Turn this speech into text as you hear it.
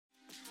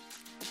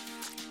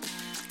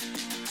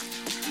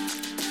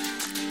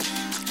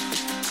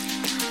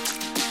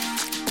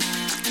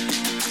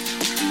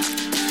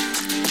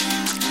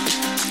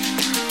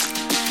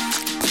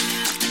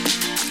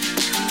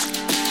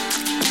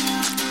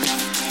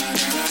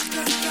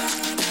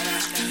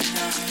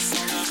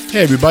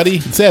Hey everybody,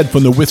 it's Ed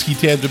from the Whiskey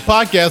Tangent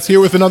Podcast here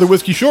with another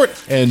Whiskey Short.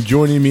 And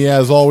joining me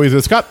as always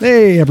is Scott.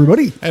 Hey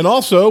everybody. And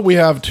also we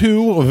have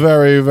two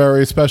very,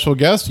 very special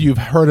guests. You've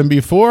heard them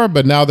before,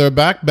 but now they're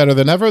back better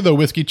than ever. The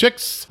Whiskey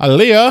Chicks,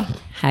 Aaliyah.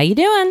 How you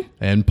doing?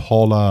 And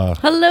Paula.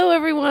 Hello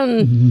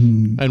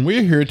everyone. And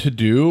we're here to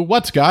do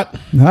what, Scott?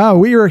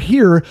 We are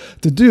here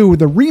to do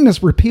the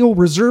Remus Repeal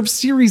Reserve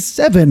Series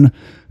 7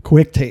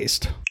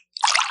 QuickTaste.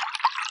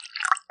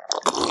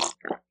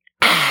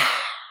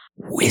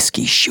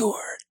 Whiskey Short.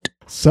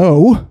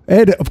 So,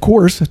 Ed, of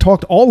course,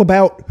 talked all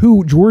about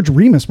who George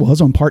Remus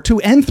was on part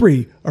 2 and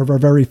 3 of our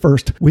very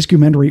first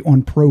Whiskeyumentary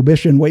on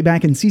Prohibition way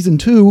back in season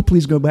 2.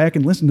 Please go back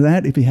and listen to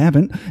that if you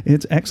haven't.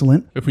 It's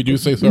excellent. If we do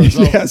say so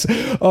ourselves. Yes.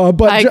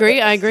 But I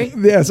agree.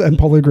 Yes, and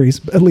Paula agrees.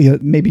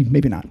 Aaliyah,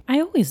 maybe not. I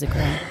always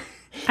agree.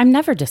 I'm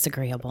never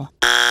disagreeable.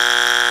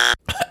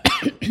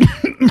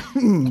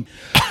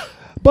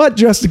 But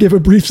just to give a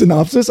brief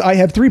synopsis, I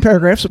have 3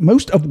 paragraphs,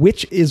 most of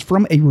which is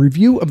from a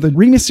review of the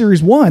Remus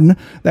Series 1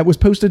 that was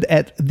posted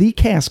at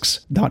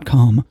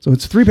thecasks.com. So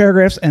it's 3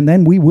 paragraphs, and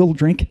then we will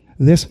drink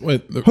this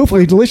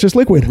hopefully delicious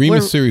liquid.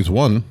 Remus Series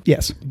 1?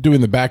 Yes.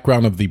 Doing the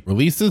background of the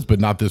releases, but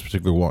not this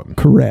particular one.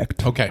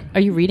 Correct. Okay.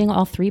 Are you reading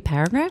all 3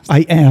 paragraphs?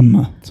 I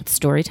am. It's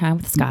story time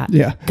with Scott.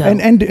 Yeah. Go.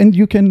 And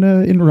you can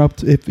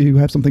interrupt if you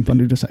have something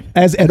funny to say,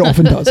 as Ed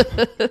often does.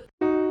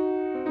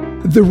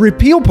 The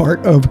repeal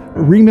part of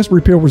Remus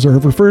Repeal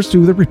Reserve refers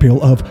to the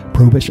repeal of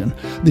Prohibition.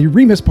 The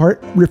Remus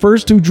part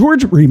refers to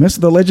George Remus,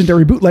 the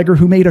legendary bootlegger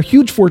who made a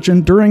huge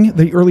fortune during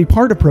the early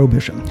part of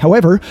Prohibition.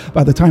 However,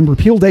 by the time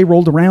Repeal Day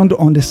rolled around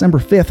on December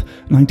 5th,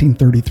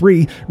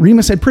 1933,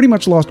 Remus had pretty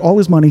much lost all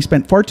his money,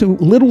 spent far too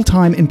little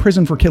time in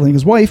prison for killing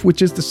his wife,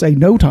 which is to say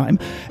no time,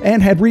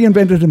 and had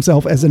reinvented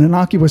himself as an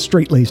innocuous,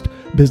 straight-laced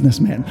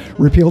businessman.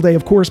 Repeal Day,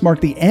 of course,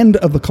 marked the end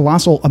of the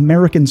colossal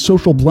American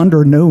social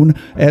blunder known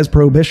as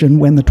Prohibition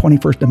when the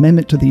 21st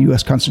Amendment to the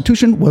U.S.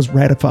 Constitution was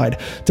ratified.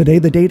 Today,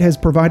 the date has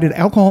provided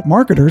alcohol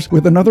marketers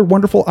with another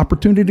wonderful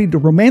opportunity to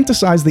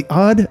romanticize the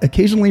odd,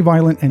 occasionally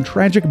violent, and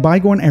tragic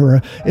bygone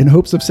era in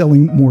hopes of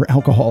selling more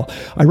alcohol.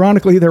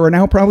 Ironically, there are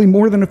now probably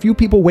more than a few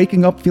people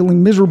waking up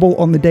feeling miserable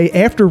on the day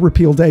after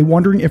Repeal Day,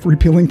 wondering if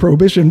repealing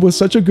Prohibition was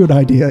such a good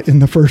idea in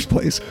the first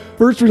place.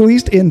 First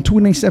released in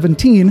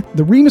 2017,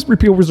 the Remus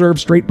Repeal Reserve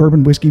Straight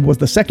Bourbon Whiskey was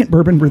the second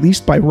bourbon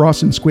released by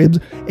Ross & Squibbs,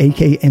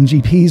 aka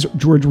MGP's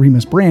George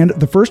Remus brand.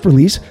 The first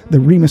release, the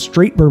Remus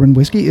Straight Bourbon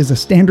Whiskey, is a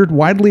standard,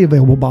 widely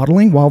available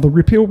bottling, while the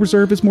Repeal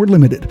Reserve is more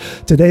limited.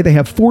 Today, they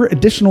have 4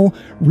 additional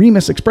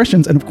Remus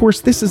expressions, and of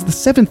course, this is the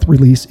 7th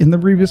release in the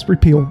Remus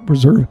Repeal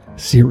Reserve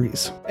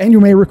series. And you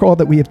may recall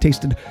that we have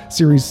tasted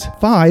Series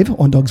 5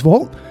 on Doug's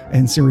Vault,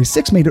 and Series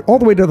 6 made it all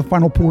the way to the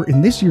final pour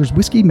in this year's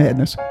Whiskey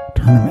Madness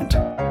tournament.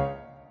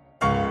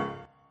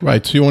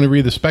 Right, so you want to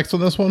read the specs on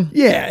this one?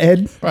 Yeah,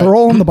 Ed, they're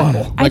all in the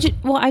bottle. I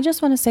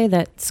just want to say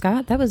that,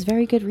 Scott, that was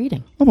very good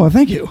reading. Oh, well,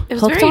 thank you. It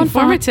was Hooked very on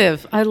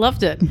informative. I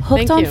loved it.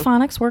 Hooked Thank on you.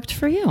 Phonics worked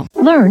for you.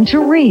 Learn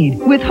to read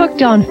with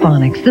Hooked on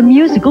Phonics, the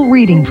musical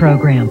reading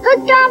program.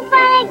 Hooked on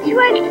Phonics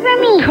works for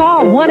me.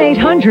 Call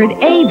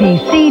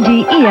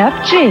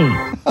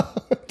 1-800-ABCDEFG.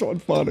 On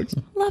phonics.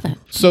 Love it.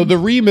 So the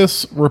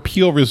Remus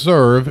Repeal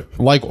Reserve,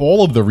 like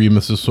all of the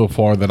Remuses so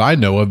far that I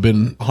know, have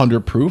been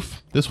 100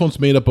 proof. This one's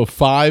made up of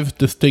 5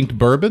 distinct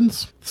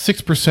bourbons,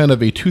 6%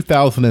 of a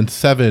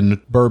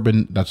 2007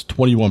 bourbon that's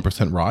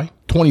 21% rye,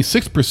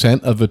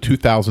 26% of a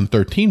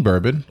 2013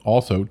 bourbon,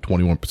 also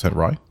 21%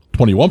 rye,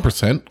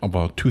 21% of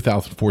a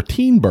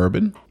 2014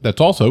 bourbon that's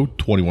also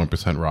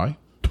 21% rye,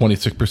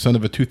 26%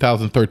 of a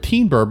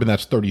 2013 bourbon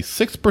that's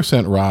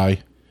 36% rye,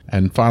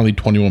 and finally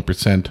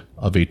 21%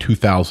 of a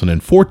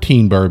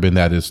 2014 bourbon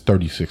that is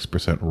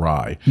 36%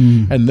 rye.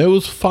 And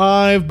those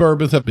 5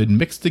 bourbons have been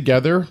mixed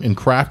together and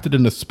crafted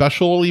in a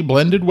specially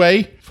blended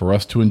way for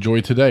us to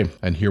enjoy today.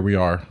 And here we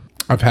are.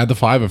 I've had the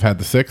 5, I've had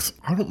the 6.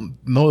 I don't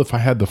know if I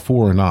had the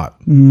 4 or not.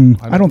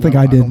 I don't think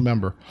I did. I don't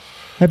remember.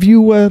 Have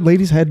you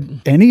ladies had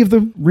any of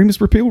the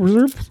Remus Repeal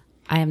Reserve?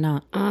 I am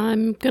not.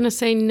 I'm going to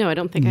say no, I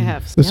don't think I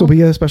have. This will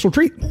be a special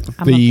treat.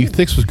 The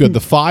 6 was good.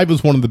 The 5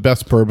 is one of the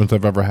best bourbons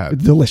I've ever had.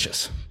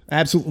 Delicious.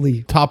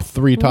 Absolutely Top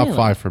 3, top Really?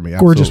 5 for me.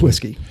 gorgeous Absolutely.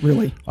 whiskey,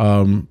 really.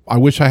 I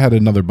wish I had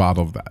another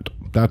bottle of that.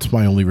 That's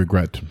my only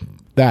regret.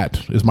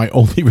 That is my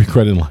only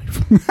regret in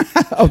life.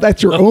 Oh,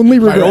 that's your only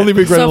regret. My only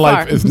regret So in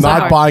life far. is So not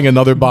far. buying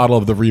another bottle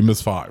of the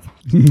Remus 5.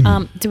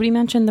 Did we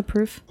mention the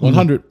proof?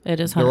 100. It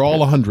is They're all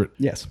 100.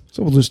 Yes.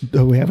 So we'll just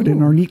we have it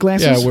in our neat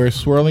glasses. Yeah, we're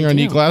swirling our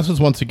neat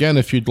glasses. Once again,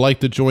 if you'd like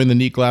to join the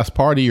neat glass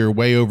party, you're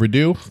way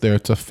overdue.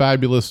 It's a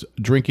fabulous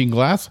drinking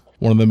glass.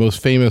 One of the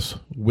most famous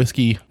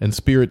whiskey and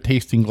spirit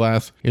tasting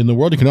glass in the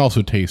world. You can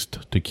also taste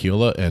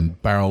tequila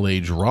and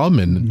barrel-aged rum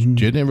and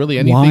gin and really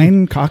anything.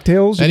 Wine,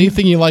 cocktails.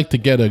 Anything you like to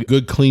get a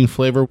good, clean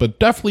flavor, but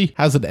definitely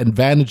has an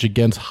advantage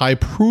against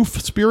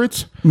high-proof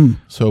spirits.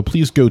 So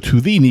please go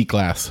to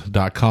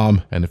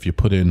theneatglass.com, and if you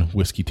put in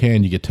Whiskey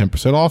Tan, you get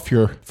 10% off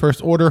your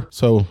first order.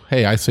 So,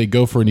 hey, I say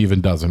go for an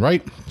even dozen,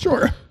 right?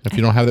 Sure. If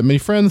you don't have that many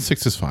friends,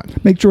 6 is fine.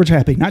 Make George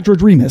happy, not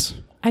George Remus.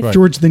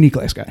 George the neat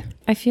glass guy.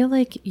 I feel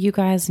like you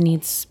guys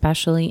need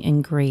specially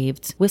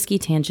engraved whiskey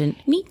tangent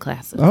neat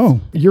glasses.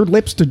 Oh, your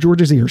lips to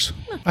George's ears.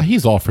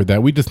 He's offered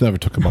that. We just never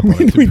took him up on it,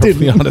 to We be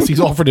perfectly didn't. honest. He's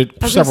offered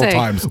it was several gonna say.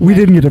 times. We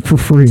didn't get it for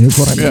free, is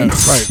what I mean.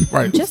 Yeah,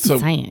 right. Just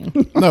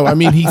saying. No, I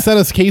mean, he sent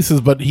us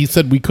cases, but he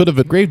said we could have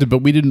engraved it, but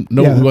we didn't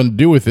know what we wanted to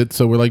do with it.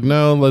 So we're like,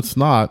 no, let's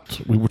not.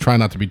 We were trying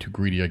not to be too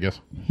greedy, I guess.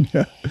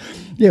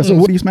 Yeah, so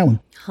what are you smelling?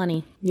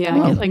 Honey. Yeah,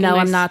 I get like a no, nice-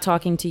 I'm not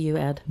talking to you,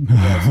 Ed.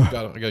 I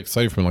got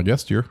excited from like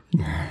yesteryear.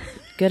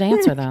 Good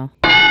answer, though.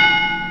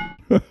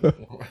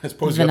 I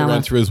suppose the other Vanilla.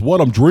 answer is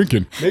what I'm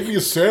drinking. Make me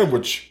a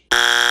sandwich.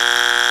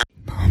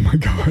 Oh my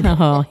God.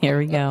 Oh, here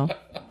we go.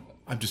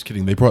 I'm just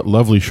kidding. They brought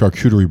lovely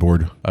charcuterie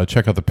board.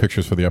 Check out the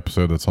pictures for the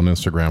episode that's on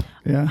Instagram.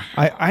 Yeah.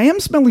 I am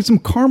smelling some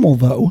caramel,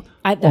 though,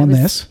 That on was-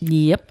 this.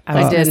 Yep. I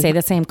was going to did. say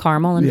the same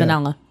caramel and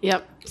vanilla.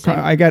 Yep. Same.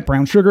 I got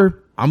brown sugar.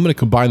 I'm going to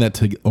combine that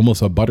to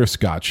almost a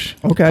butterscotch.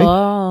 Okay.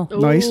 Oh,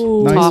 Nice.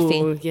 Ooh, Nice.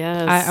 toffee.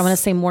 Yes. I want to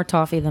say more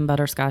toffee than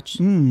butterscotch.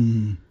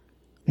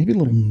 Maybe a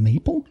little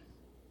maple?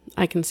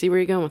 I can see where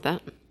you're going with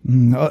that.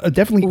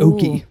 Definitely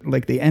oaky.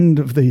 Like the end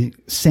of the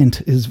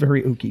scent is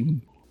very oaky.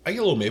 I get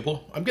a little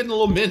maple. I'm getting a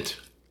little mint.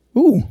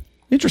 Ooh,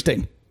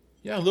 interesting.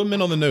 Yeah, a little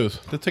mint on the nose.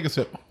 Let's take a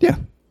sip. Yeah.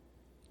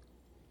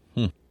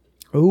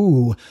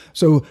 Oh,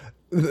 so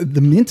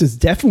the mint is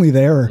definitely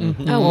there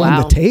Oh, on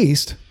wow. the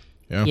taste.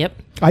 Yeah.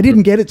 Yep. I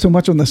didn't get it so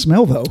much on the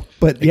smell, though.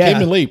 But It yeah.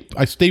 came in late.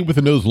 I stayed with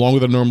the nose longer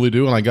than I normally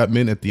do, and I got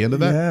mint at the end of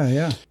that. Yeah,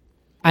 yeah.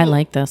 I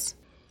like this.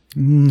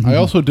 I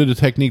also did a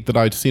technique that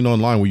I'd seen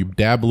online where you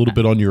dab a little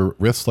bit on your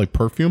wrists like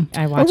perfume.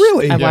 I watched,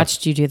 really? I Yeah.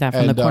 watched you do that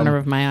from And, the corner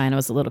of my eye, and I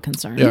was a little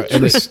concerned. Yeah, and,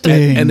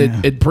 Interesting.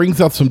 it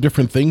brings out some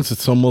different things.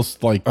 It's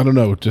almost like, I don't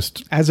know,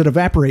 just As it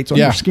evaporates on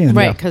Yeah. your skin.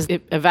 Right, because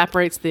it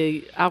evaporates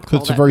the alcohol.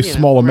 because it's a very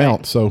small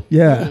amount. So,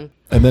 Yeah.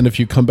 and then if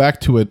you come back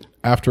to it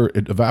after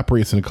it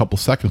evaporates in a couple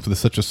seconds with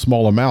such a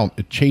small amount,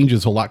 it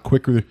changes a lot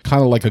quicker,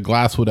 kind of like a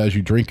glass would as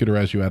you drink it or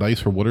as you add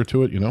ice or water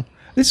to it, you know?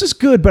 This is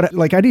good, but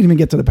like I didn't even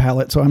get to the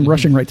palate, so I'm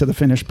rushing right to the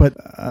finish. But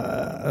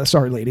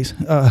sorry, ladies.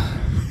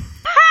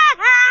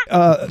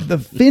 The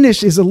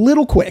finish is a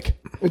little quick.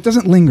 It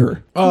doesn't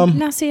linger.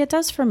 Now, see, it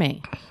does for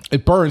me.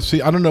 It burns.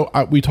 See, I don't know.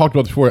 We talked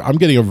about this before. I'm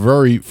getting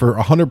for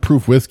 100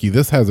 proof whiskey,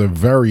 this has a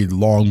very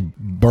long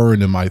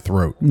burn in my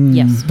throat.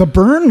 Yes. The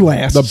burn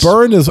lasts. The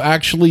burn is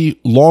actually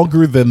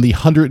longer than the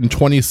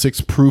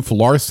 126 proof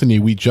larceny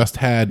we just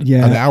had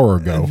an hour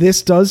ago.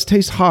 This does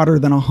taste hotter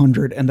than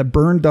 100, and the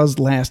burn does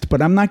last,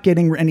 but I'm not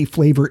getting any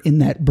flavor in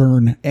that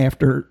burn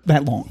after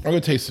that long. I'm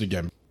going to taste it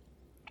again.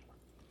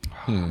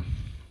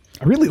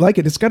 I really like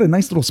it. It's got a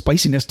nice little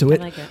spiciness to I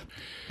it. like it.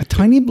 A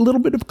tiny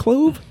little bit of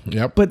clove.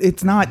 Yep. But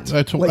it's not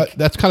That's like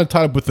kind of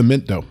tied up with the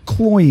mint, though.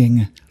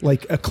 cloying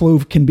like a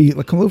clove can be.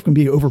 Like clove can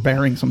be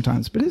overbearing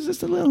sometimes, but it's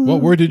just a little.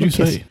 What word did you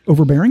little kiss. say?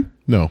 Overbearing?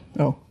 No.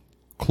 Oh.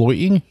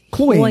 Cloying?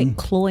 Cloying.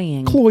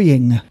 Cloying.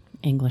 Cloying.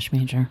 English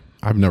major.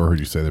 I've never heard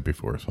you say that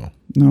before, so.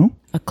 No?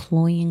 A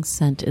cloying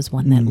scent is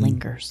one that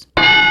lingers.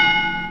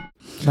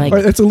 Like,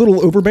 It's a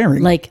little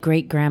overbearing. like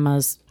great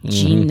grandma's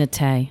Jean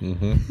Naté.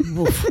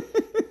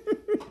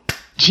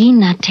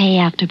 Jean Naté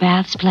After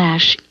Bath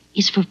Splash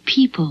is for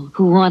people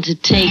who want to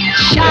take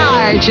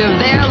charge of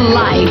their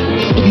life.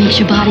 It makes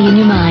your body and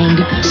your mind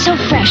so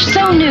fresh,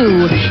 so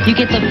new. You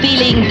get the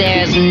feeling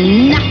there's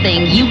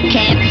nothing you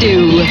can't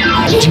do.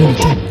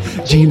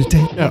 Gina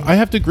Tate. Yeah, I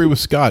have to agree with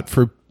Scott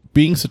for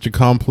being such a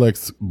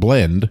complex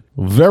blend.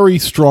 Very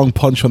strong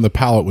punch on the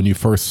palate when you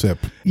first sip.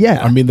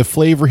 Yeah. I mean, the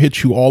flavor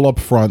hits you all up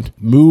front,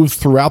 moves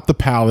throughout the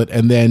palate,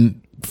 and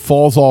then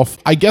falls off.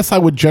 I guess I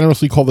would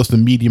generously call this a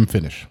medium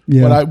finish.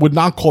 Yeah. But I would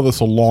not call this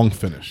a long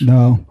finish.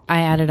 No.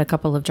 I added a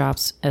couple of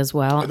drops as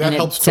well. That and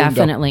helps it tone down.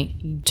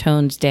 definitely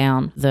toned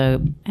down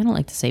the, I don't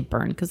like to say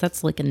burn because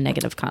that's like a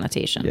negative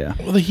connotation. Yeah.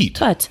 Well, the heat.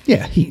 But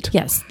Yeah, heat.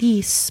 yes,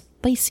 the spicy.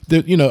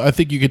 I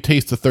think you could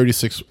taste the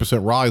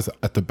 36% rise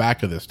at the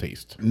back of this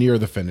taste, near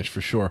the finish for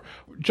sure.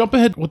 Jump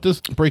ahead. What does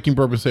Breaking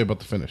Bourbon say about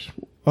the finish?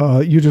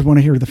 You just want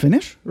to hear the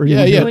finish? Or you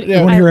Yeah, want to yeah, hear, yeah.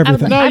 You want to hear I would-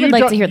 everything? I would you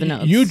like ju- to hear the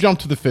notes. You jump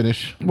to the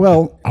finish.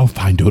 Well, I'll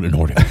fine, do it in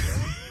order.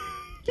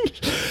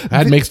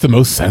 That makes the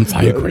most sense.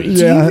 I agree.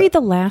 Do Yeah. you read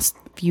the last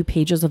few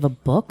pages of a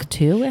book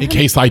too? In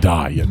case I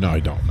die. Yeah, no, I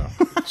don't know.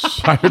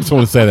 I heard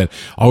someone say that.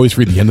 I always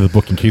read the end of the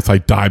book in case I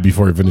die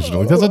before I finish it.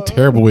 Like, that's a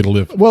terrible way to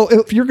live. well,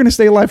 if you're going to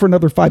stay alive for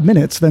another 5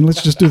 minutes, then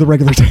let's just do the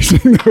regular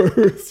tasting.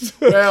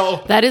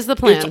 Well, That is the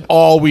it's plan.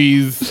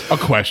 always a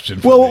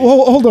question. For Well, me.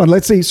 hold on.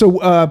 Let's see. So,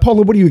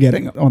 Paula, what are you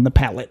getting on the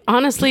palate?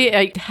 Honestly,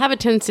 I have a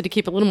tendency to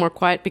keep a little more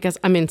quiet because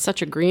I'm in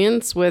such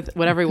agreement with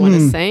what everyone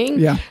is saying.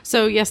 yeah.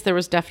 So yes, there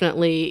was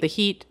definitely the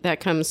heat that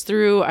comes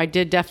through. I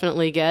did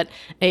definitely get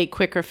a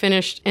quicker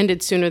finish,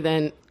 ended sooner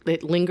than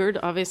it lingered,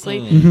 obviously.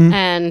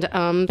 And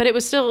but it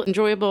was still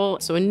enjoyable.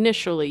 So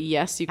initially,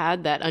 yes, you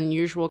had that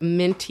unusual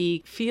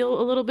minty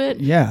feel a little bit.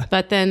 Yeah.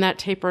 But then that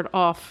tapered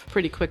off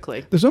pretty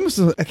quickly. There's almost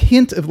a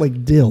hint of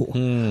like dill,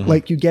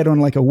 like you get on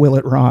like a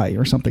Willet rye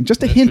or something.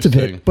 Just a hint of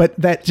Interesting. it, but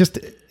that just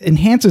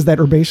enhances that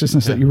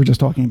herbaceousness that you were just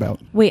talking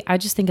about. Wait, I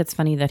just think it's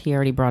funny that he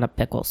already brought up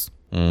pickles.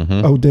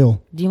 Oh,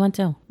 dill. Do you want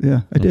dill?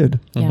 Yeah, I did.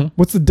 Yeah.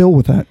 What's the dill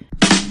with that?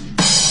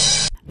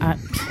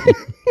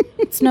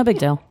 It's no big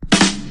deal.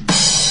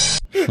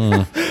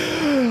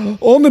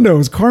 On the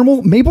nose,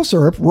 caramel, maple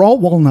syrup, raw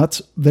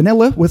walnuts,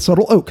 vanilla with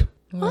subtle oak.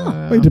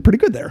 We did pretty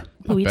good there.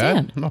 We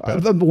did. Not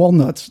bad. The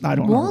walnuts, I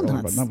don't know.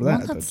 Walnuts. About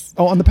that. Walnuts.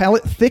 Oh, on the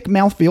palate, thick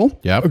mouthfeel.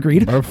 Yep.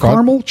 Agreed. Matter of fact.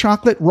 Caramel,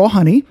 chocolate, raw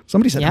honey.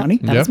 Somebody said Yep, honey.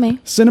 that was me.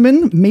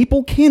 Cinnamon,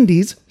 maple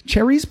candies,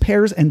 cherries,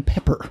 pears, and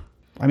pepper.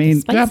 I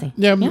mean, Spicy.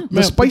 Yeah.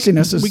 the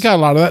spiciness is We got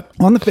a lot of that.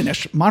 on the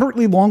finish.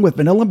 Moderately long with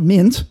vanilla,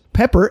 mint,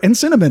 pepper, and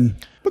cinnamon.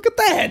 Look at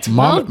that.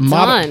 Well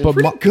done. but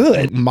Pretty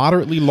good.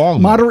 Moderately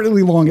long.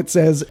 Moderately long, it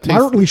says.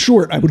 Moderately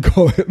short, I would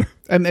call it.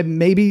 And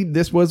maybe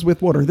this was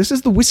with water. This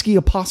is the whiskey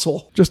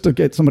apostle, just to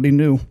get somebody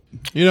new.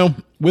 You know,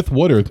 with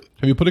water,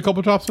 have you put a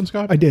couple drops in,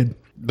 Scott? I did.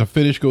 The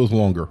finish goes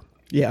longer.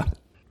 Yeah.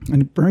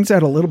 And it brings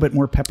out a little bit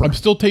more pepper. I'm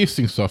still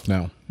tasting stuff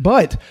now.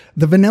 But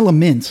the vanilla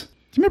mint.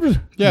 Do you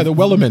remember? Yeah, the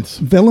Wellermints.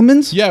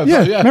 Vellemans? Yeah.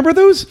 Remember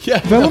those? Yeah,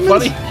 Vellemans?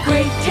 funny.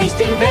 Great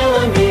tasting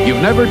Bellamy.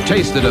 You've never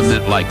tasted a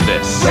mint like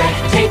this.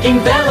 Breathtaking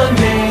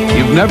Bellamy.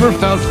 You've never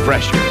felt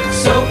fresher.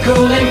 So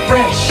cool and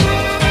fresh.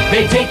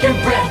 They take your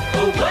breath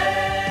away.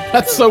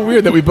 That's so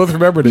weird that we both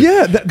remembered it.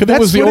 Yeah, because that that's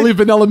was the what only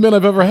vanilla mint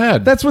I've ever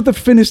had. That's what the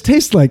finish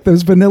tastes like.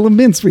 Those vanilla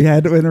mints we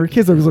had when we were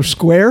kids. Those are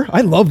square.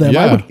 I love them. I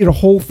Yeah. would eat a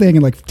whole thing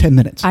in like 10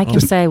 minutes. I can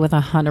say with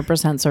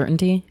 100%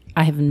 certainty,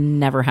 I have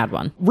never had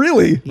one.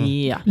 Really?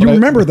 Yeah. You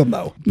remember them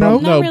though? No?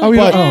 Not really. Oh,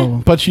 yeah. but,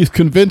 Oh. but she's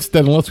convinced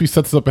that unless we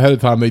set this up ahead of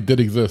time, they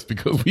did exist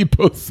because we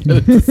both said it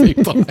at the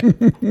same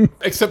time.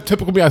 Except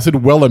typical me, I said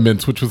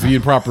Wellermints, which was the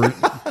improper.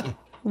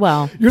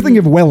 Well, You're thinking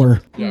of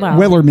Weller. well,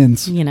 Weller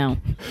mints. you know,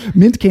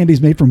 Mint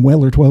candies made from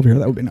Weller 12 year.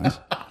 That would be nice.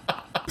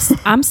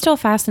 I'm still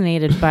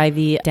fascinated by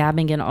the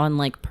dabbing it on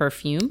like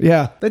perfume.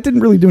 Yeah. That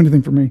didn't really do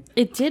anything for me.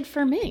 It did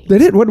for me. They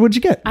did. What'd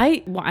you get?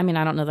 I mean,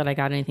 I don't know that I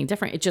got anything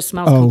different. It just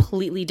smells Oh.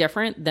 completely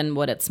different than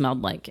what it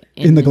smelled like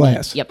In the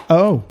glass. Yep.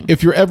 Oh.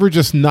 If you're ever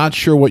just not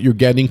sure what you're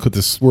getting because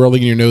it's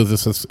swirling in your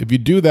nose, if you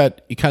do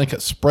that, you kind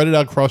of spread it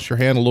out across your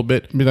hand a little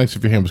bit. It'd be nice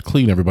if your hand was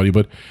clean, everybody,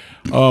 but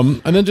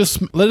and then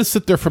just let it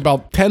sit there for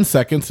about 10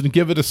 seconds and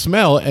give it a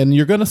smell, and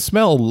you're going to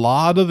smell a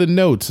lot of the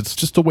notes. It's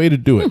just a way to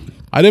do it.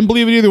 I didn't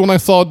believe it either when I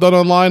saw it done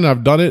online, and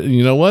I've done it, and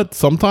you know what?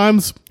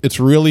 Sometimes it's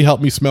really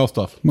helped me smell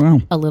stuff. Wow.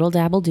 A little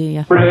dabble do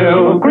ya.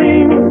 Real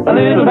green, a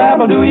little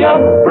dabble do ya.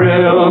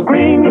 Real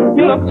green,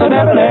 you look so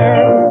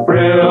debonair.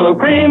 Real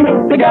cream,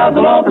 the gals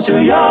will all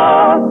pursue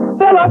ya.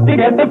 They'll love to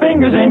get their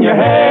fingers in your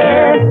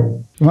hair.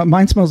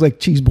 Mine smells like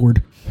cheese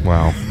board.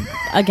 Wow.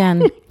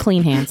 Again,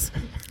 clean hands.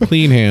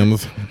 Clean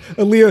hands.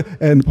 Aaliyah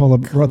and Paula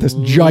brought this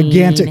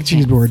gigantic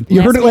cheese board.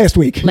 You heard it last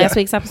week. Last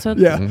week's episode?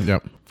 Yeah.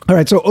 Yep. All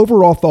right. So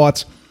overall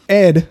thoughts.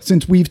 Ed,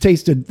 since we've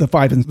tasted the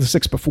 5 and the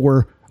 6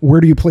 before,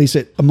 where do you place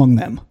it among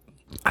them?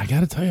 I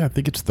got to tell you, I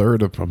think it's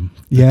third of them.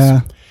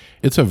 Yeah.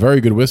 It's a very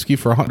good whiskey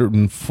for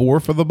 104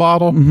 for the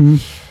bottle. Mm-hmm.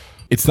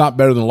 It's not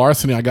better than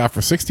Larceny I got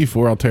for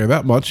 64, I'll tell you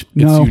that much. It's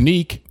No.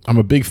 unique. I'm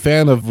a big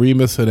fan of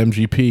Remus and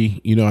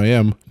MGP. You know I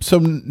am. So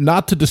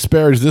not to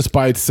disparage this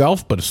by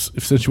itself, but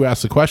since you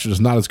asked the question,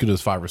 it's not as good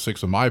as 5 or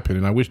 6 in my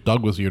opinion. I wish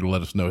Doug was here to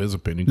let us know his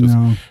opinion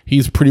because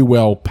he's pretty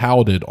well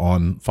palated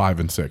on 5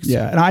 and 6.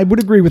 Yeah. And I would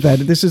agree with that.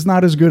 This is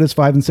not as good as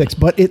 5 and 6,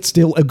 but it's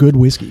still a good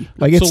whiskey.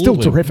 Like, it's still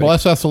Absolutely. terrific. Well,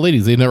 let's ask the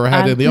ladies. They never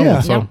had it in the yeah.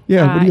 own. So. No.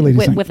 Yeah, what do you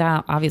ladies think?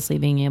 Without obviously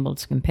being able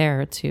to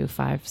compare to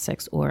 5,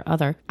 6, or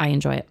other, I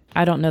enjoy it.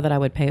 I don't know that I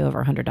would pay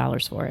over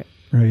 $100 for it.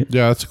 Right.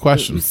 Yeah, that's a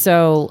question.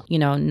 So,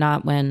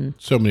 not when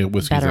So many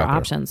whiskeys better out there.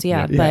 options.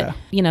 Yeah. Yeah.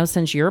 But,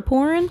 since you're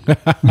pouring,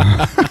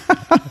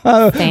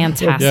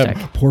 fantastic.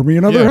 Pour me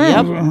another.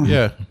 Yeah. round.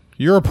 Yeah.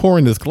 You're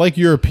pouring this like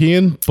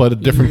European, but a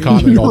different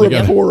continent You're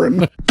altogether.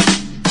 pouring.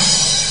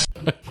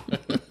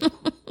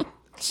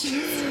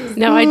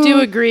 No, I do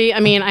agree. I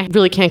mean, I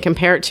really can't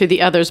compare it to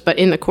the others, but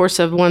in the course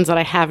of ones that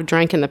I have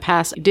drank in the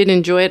past, I did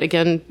enjoy it.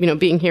 Again,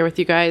 being here with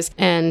you guys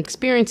and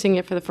experiencing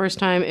it for the first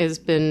time has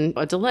been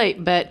a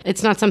delight, but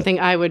it's not something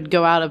I would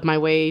go out of my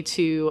way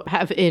to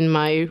have in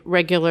my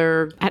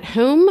regular at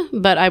home,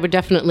 but I would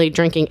definitely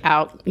drinking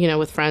out,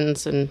 with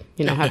friends and,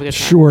 have a good time.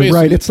 Sure. Basically-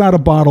 Right. It's not a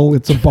bottle.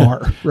 It's a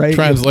bar. Right.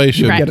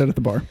 Translation. You get it at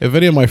the bar. If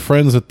any of my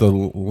friends at the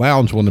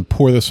lounge want to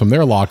pour this from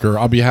their locker,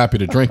 I'll be happy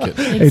to drink it.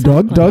 Hey,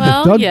 Doug.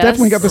 Well, Doug yes.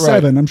 definitely got the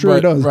 7. I'm sure right,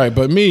 he does. Right,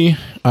 but me,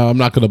 I'm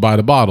not going to buy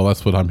the bottle.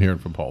 That's what I'm hearing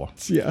from Paula.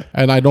 Yeah.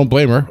 And I don't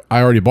blame her.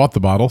 I already bought the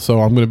bottle,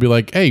 so I'm going to be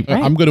like, hey,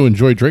 I'm going to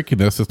enjoy drinking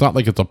this. It's not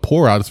like it's a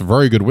pour out. It's a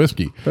very good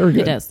whiskey. Very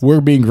good. It is.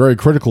 We're being very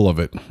critical of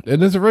it.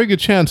 And there's a very good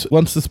chance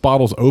once this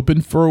bottle's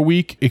open for a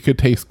week, it could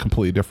taste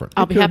completely different.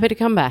 I'll be happy to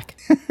come back.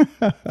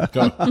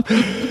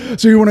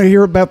 So you want to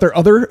hear about their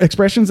other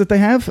expressions that they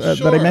have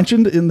that I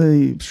mentioned in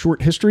the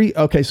short history?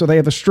 Okay, so they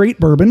have a straight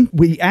bourbon.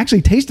 We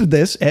actually tasted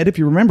this, Ed, if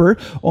you remember,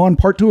 on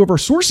part 2 of our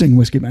sourcing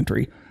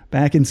whiskeymentary.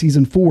 Back in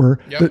season 4,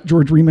 the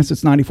George Remus,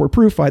 it's 94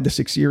 proof, 5 to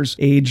 6 years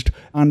aged,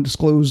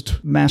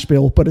 undisclosed mash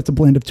bill, but it's a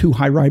blend of 2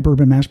 high rye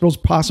bourbon mash bills,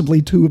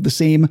 possibly 2 of the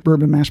same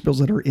bourbon mash bills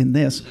that are in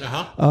this.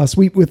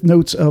 Sweet with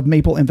notes of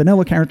maple and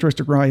vanilla,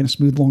 characteristic rye, and a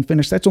smooth long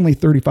finish. That's only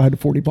 $35 to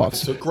 $40.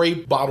 It's a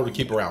great bottle to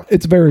keep around.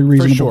 It's very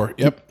reasonable. sure,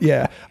 yep.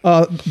 Yeah.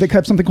 They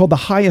have something called the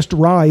highest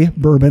rye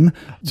bourbon.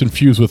 It's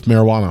infused with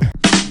marijuana.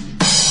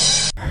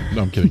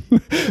 No, I'm kidding.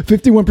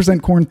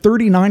 51% corn,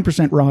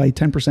 39% rye,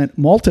 10%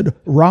 malted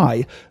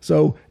rye.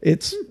 So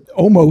it's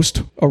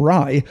almost a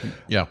rye.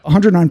 Yeah.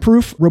 109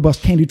 proof,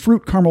 robust candied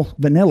fruit, caramel,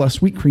 vanilla,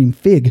 sweet cream,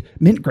 fig,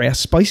 mint grass,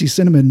 spicy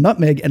cinnamon,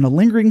 nutmeg, and a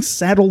lingering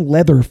saddle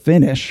leather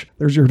finish.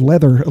 There's your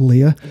leather,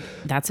 Aaliyah.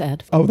 That's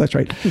Ed. Oh, that's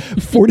right.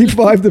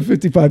 $45 to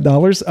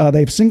 $55. They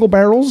have single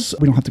barrels.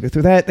 We don't have to go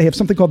through that. They have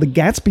something called the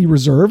Gatsby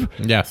Reserve.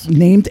 Yes.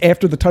 Named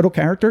after the title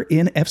character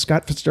in F.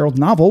 Scott Fitzgerald's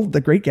novel,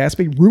 The Great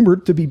Gatsby,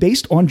 rumored to be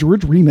based on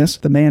George Remus,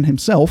 the man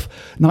himself.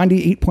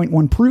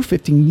 98.1 proof,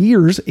 15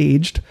 years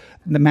aged.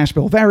 The mash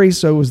bill varies,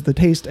 so is the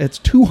taste. It's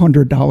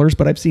 $200,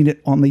 but I've seen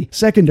it on the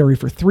secondary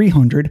for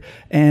 $300.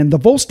 And the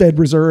Volstead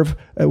Reserve,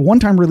 a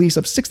one-time release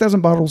of 6,000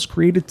 bottles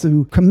created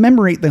to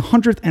commemorate the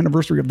 100th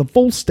anniversary of the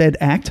Volstead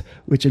Act,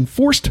 which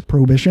enforced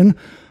prohibition.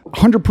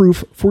 100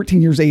 proof,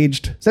 14 years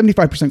aged,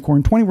 75%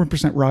 corn,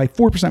 21% rye,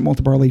 4%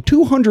 malted barley,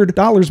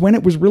 $200 when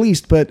it was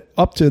released, but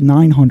up to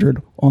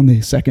 $900 on the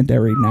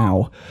secondary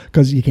now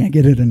because you can't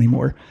get it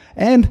anymore.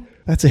 And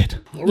that's it.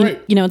 All right.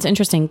 You know, it's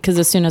interesting because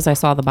as soon as I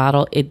saw the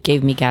bottle, it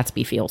gave me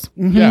Gatsby feels.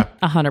 Yeah.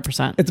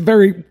 100%. It's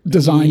very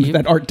designed,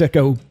 that Art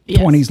Deco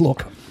 20s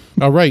look.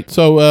 All right.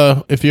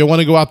 So if you want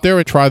to go out there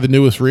and try the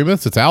newest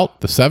Remus, it's out,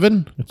 the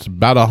VII. It's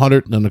about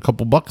 $100 and a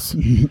couple bucks.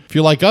 If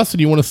you're like us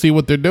and you want to see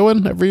what they're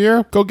doing every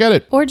year, go get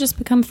it. Or just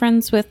become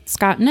friends with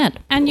Scott and Ed,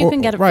 and you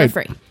can get it for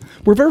free.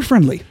 We're very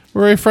friendly.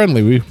 We're very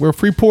friendly. We're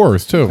free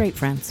pourers, too. Great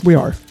friends. We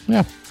are.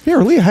 Yeah. Here,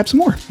 Leah, have some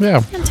more. Yeah.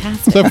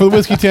 Fantastic. So for the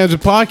Whiskey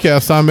Tangent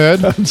Podcast, I'm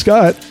Ed. I'm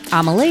Scott.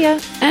 I'm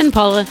Aaliyah. And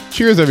Paula.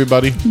 Cheers,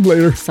 everybody.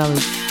 Later.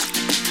 Salud.